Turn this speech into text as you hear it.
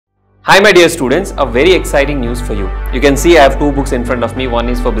Hi my dear students, a very exciting news for you. You can see I have two books in front of me. One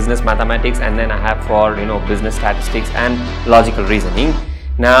is for business mathematics and then I have for business statistics and logical reasoning.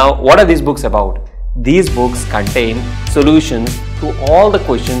 Now what are these books about? These books contain solutions to all the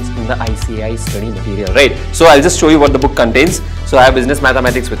questions in the ICAI study material, right? So I'll just show you what the book contains. So I have business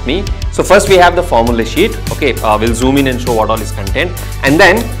mathematics with me. So first we have the formula sheet. Okay, we'll zoom in and show what all is contained, and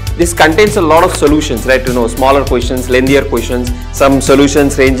then this contains a lot of solutions, right? Smaller questions, lengthier questions, some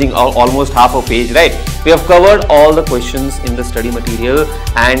solutions ranging almost half a page, right? We have covered all the questions in the study material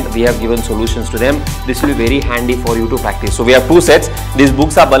and we have given solutions to them. This will be very handy for you to practice. So we have two sets. These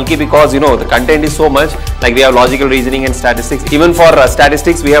books are bulky because the content is so much. Like we have logical reasoning and statistics. Even for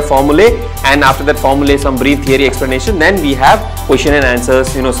statistics we have formulae, and after that formulae some brief theory explanation. Then we have question and answers.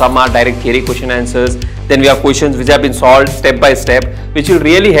 Some are direct theory question answers. Then we have questions which have been solved step by step, which will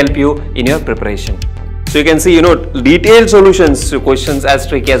really help you in your preparation. So you can see, detailed solutions to questions as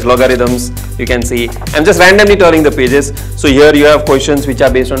tricky as logarithms. You can see, I'm just randomly turning the pages. So here you have questions which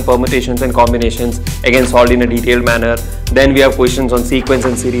are based on permutations and combinations, again solved in a detailed manner. Then we have questions on sequence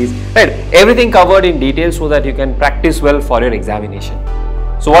and series, right? Everything covered in detail so that you can practice well for your examination.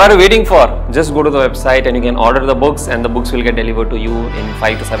 So what are you waiting for? Just go to the website and you can order the books, and the books will get delivered to you in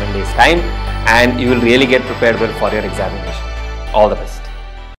 5 to 7 days time, and you will really get prepared well for your examination. All the best.